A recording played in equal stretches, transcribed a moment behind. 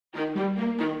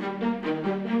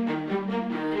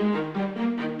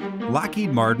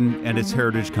Lockheed Martin and its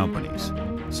heritage companies,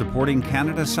 supporting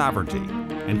Canada's sovereignty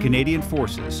and Canadian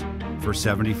forces for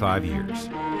 75 years.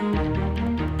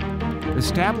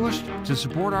 Established to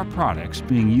support our products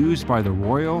being used by the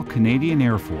Royal Canadian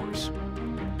Air Force.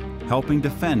 Helping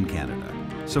defend Canada,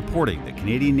 supporting the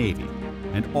Canadian Navy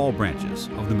and all branches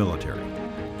of the military.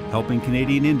 Helping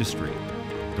Canadian industry,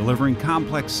 delivering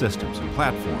complex systems and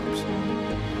platforms.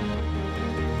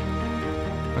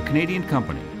 A Canadian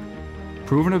company,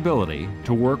 proven ability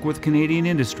to work with Canadian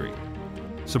industry.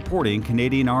 Supporting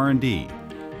Canadian R&D.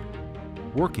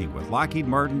 Working with Lockheed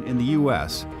Martin in the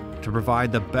U.S. to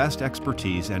provide the best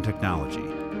expertise and technology.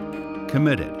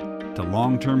 Committed to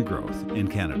long-term growth in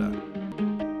Canada.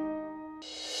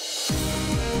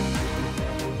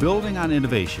 Building on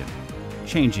innovation,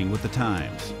 changing with the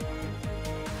times.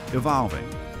 Evolving,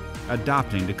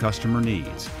 adapting to customer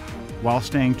needs, while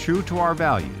staying true to our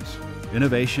values: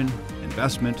 innovation,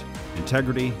 investment,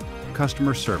 integrity,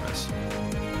 customer service.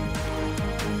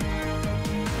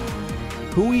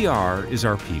 Who we are is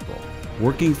our people,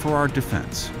 working for our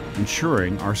defense,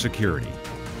 ensuring our security,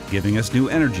 giving us new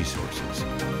energy sources.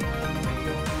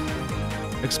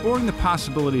 Exploring the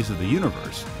possibilities of the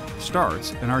universe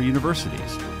starts in our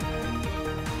universities.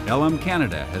 LM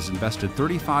Canada has invested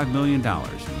 $35 million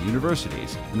in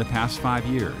universities in the past 5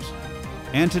 years,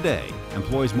 and today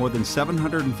employs more than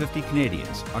 750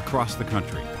 Canadians across the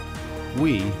country.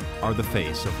 We are the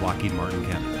face of Lockheed Martin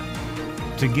Canada.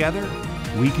 Together,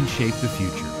 we can shape the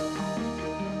future.